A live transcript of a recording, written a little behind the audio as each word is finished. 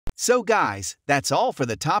So guys, that's all for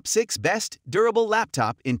the top 6 best durable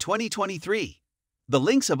laptop in 2023. The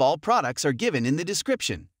links of all products are given in the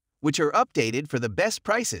description, which are updated for the best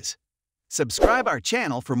prices. Subscribe our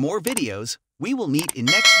channel for more videos. We will meet in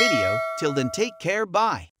next video. Till then, take care,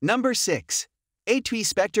 bye. Number 6. HP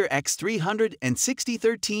Spectre X360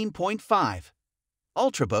 13.5.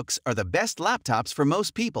 Ultrabooks are the best laptops for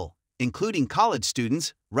most people, including college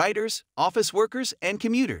students, writers, office workers, and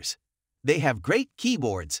commuters. They have great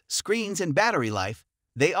keyboards, screens, and battery life.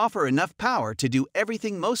 They offer enough power to do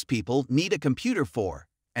everything most people need a computer for,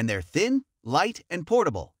 and they're thin, light, and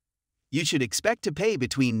portable. You should expect to pay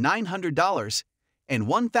between $900 and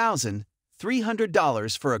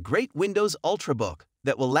 $1,300 for a great Windows Ultrabook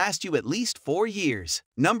that will last you at least 4 years.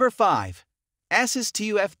 Number 5. Asus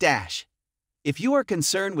TUF-. If you are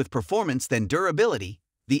concerned with performance than durability,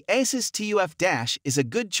 the Asus TUF- is a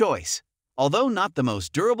good choice. Although not the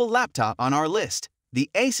most durable laptop on our list, the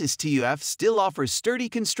Asus TUF still offers sturdy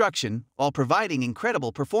construction while providing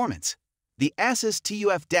incredible performance. The Asus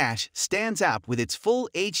TUF- stands out with its full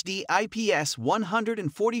HD IPS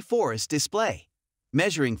 144 display,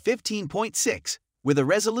 measuring 15.6 with a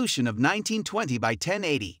resolution of 1920 by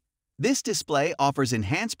 1080. This display offers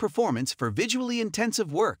enhanced performance for visually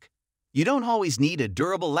intensive work. You don't always need a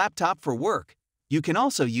durable laptop for work. You can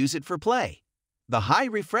also use it for play. The high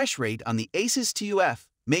refresh rate on the Asus TUF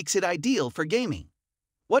makes it ideal for gaming.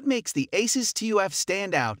 What makes the Asus TUF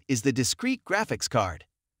stand out is the discrete graphics card.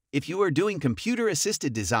 If you are doing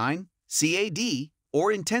computer-assisted design, CAD,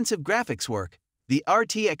 or intensive graphics work, the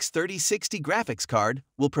RTX 3060 graphics card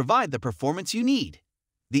will provide the performance you need.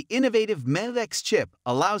 The innovative MEMX chip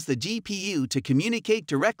allows the GPU to communicate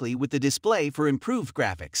directly with the display for improved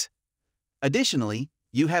graphics. Additionally,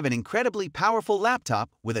 you have an incredibly powerful laptop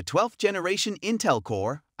with a 12th generation Intel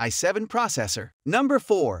Core i7 processor. Number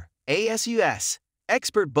 4. ASUS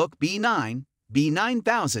ExpertBook B9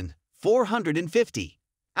 B9450.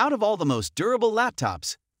 Out of all the most durable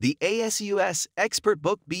laptops, the ASUS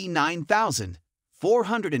ExpertBook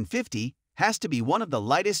B9450 has to be one of the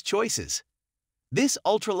lightest choices. This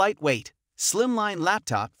ultra-lightweight, slimline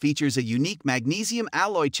laptop features a unique magnesium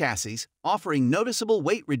alloy chassis offering noticeable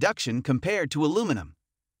weight reduction compared to aluminum.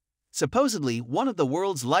 Supposedly one of the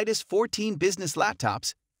world's lightest 14 business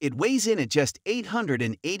laptops, it weighs in at just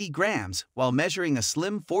 880 grams while measuring a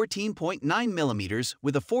slim 14.9 mm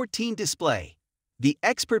with a 14 display. The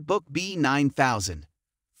ExpertBook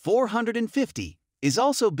B9450 is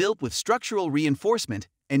also built with structural reinforcement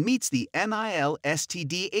and meets the NIL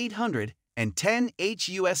STD 810H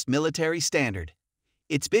US military standard.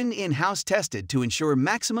 It's been in-house tested to ensure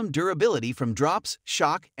maximum durability from drops,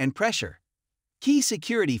 shock, and pressure. Key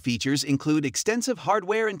security features include extensive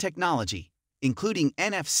hardware and technology, including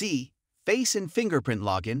NFC, face and fingerprint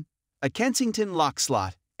login, a Kensington lock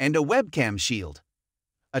slot, and a webcam shield.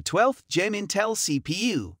 A 12th Gen Intel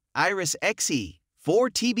CPU, Iris Xe, 4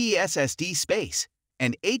 TB SSD space,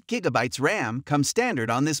 and 8 GB RAM come standard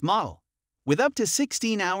on this model. With up to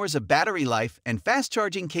 16 hours of battery life and fast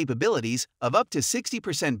charging capabilities of up to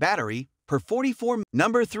 60% battery per 44.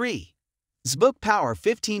 Number 3. ZBook Power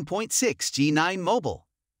 15.6 G9 Mobile.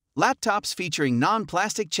 Laptops featuring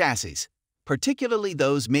non-plastic chassis, particularly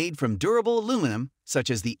those made from durable aluminum, such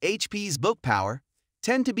as the HP's ZBook Power,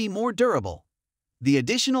 tend to be more durable. The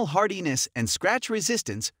additional hardiness and scratch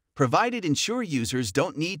resistance provided ensure users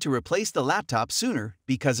don't need to replace the laptop sooner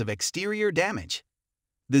because of exterior damage.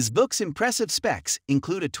 The ZBook's impressive specs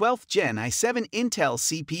include a 12th Gen i7 Intel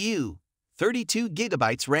CPU, 32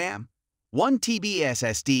 GB RAM, 1 TB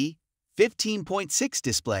SSD, 15.6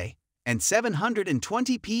 display, and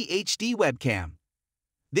 720p HD webcam.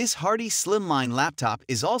 This hardy slimline laptop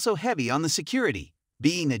is also heavy on the security,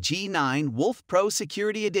 being a G9 Wolf Pro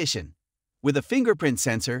Security Edition. With a fingerprint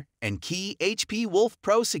sensor and key HP Wolf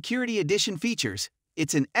Pro Security Edition features,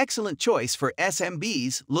 it's an excellent choice for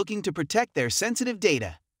SMBs looking to protect their sensitive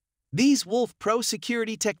data. These Wolf Pro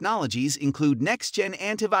security technologies include next-gen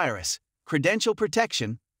antivirus, credential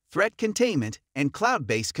protection, threat containment, and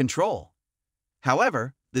cloud-based control.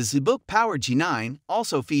 However, the ZBook Power G9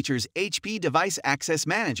 also features HP Device Access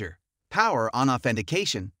Manager, Power On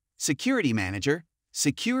Authentication, Security Manager,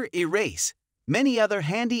 Secure Erase, many other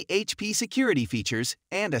handy HP security features,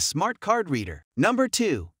 and a smart card reader. Number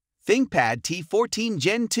 2. ThinkPad T14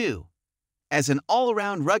 Gen 2. As an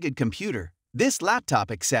all-around rugged computer, this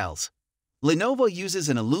laptop excels. Lenovo uses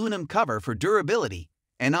an aluminum cover for durability,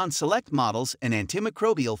 and on select models an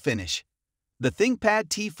antimicrobial finish. The ThinkPad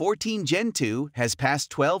T14 Gen 2 has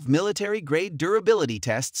passed 12 military-grade durability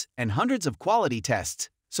tests and hundreds of quality tests,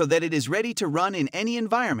 so that it is ready to run in any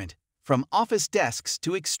environment, from office desks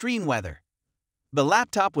to extreme weather. The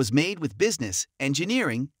laptop was made with business,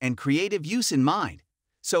 engineering, and creative use in mind,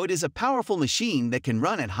 so it is a powerful machine that can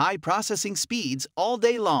run at high processing speeds all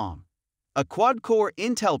day long. A quad-core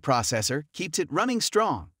Intel processor keeps it running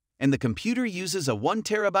strong, and the computer uses a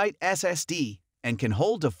 1TB SSD and can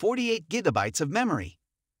hold to 48 GB of memory.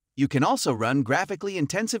 You can also run graphically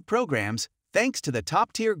intensive programs thanks to the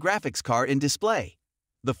top-tier graphics card and display.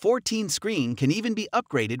 The 14 screen can even be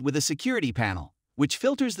upgraded with a security panel, which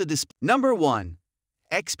filters the display. Number 1.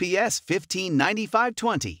 XPS 15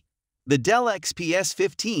 9520. The Dell XPS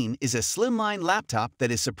 15 is a slimline laptop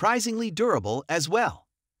that is surprisingly durable as well.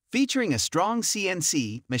 Featuring a strong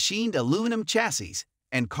CNC machined aluminum chassis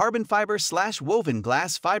and carbon fiber/woven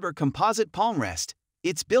glass fiber composite palm rest,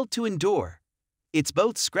 it's built to endure. It's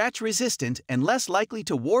both scratch-resistant and less likely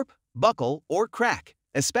to warp, buckle, or crack,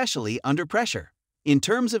 especially under pressure. In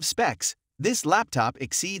terms of specs, this laptop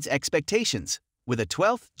exceeds expectations, with a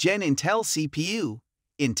 12th Gen Intel CPU,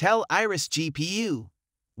 Intel Iris GPU,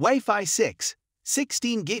 Wi-Fi 6,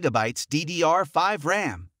 16 GB DDR5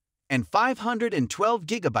 RAM, and 512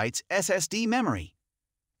 GB SSD memory.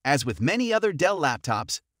 As with many other Dell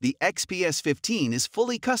laptops, the XPS 15 is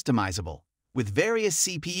fully customizable, with various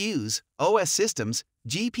CPUs, OS systems,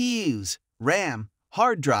 GPUs, RAM,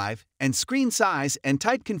 hard drive, and screen size and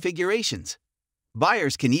type configurations.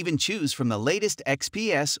 Buyers can even choose from the latest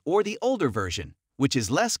XPS or the older version, which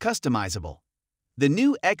is less customizable. The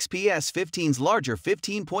new XPS 15's larger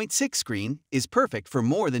 15.6 screen is perfect for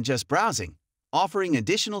more than just browsing, offering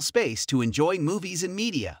additional space to enjoy movies and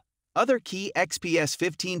media. Other key XPS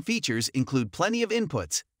 15 features include plenty of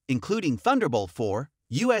inputs, including Thunderbolt 4,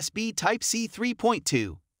 USB Type-C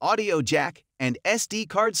 3.2, audio jack, and SD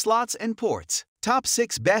card slots and ports. Top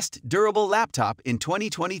 6 Best Durable Laptop in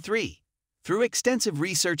 2023. Through extensive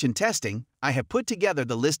research and testing, I have put together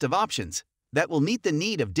the list of options that will meet the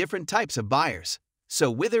need of different types of buyers. So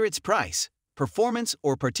whether it's price, performance,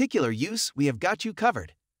 or particular use, we have got you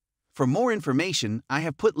covered. For more information, I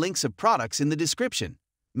have put links of products in the description.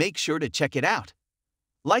 Make sure to check it out.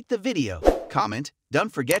 Like the video, comment,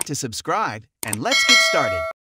 don't forget to subscribe, and let's get started.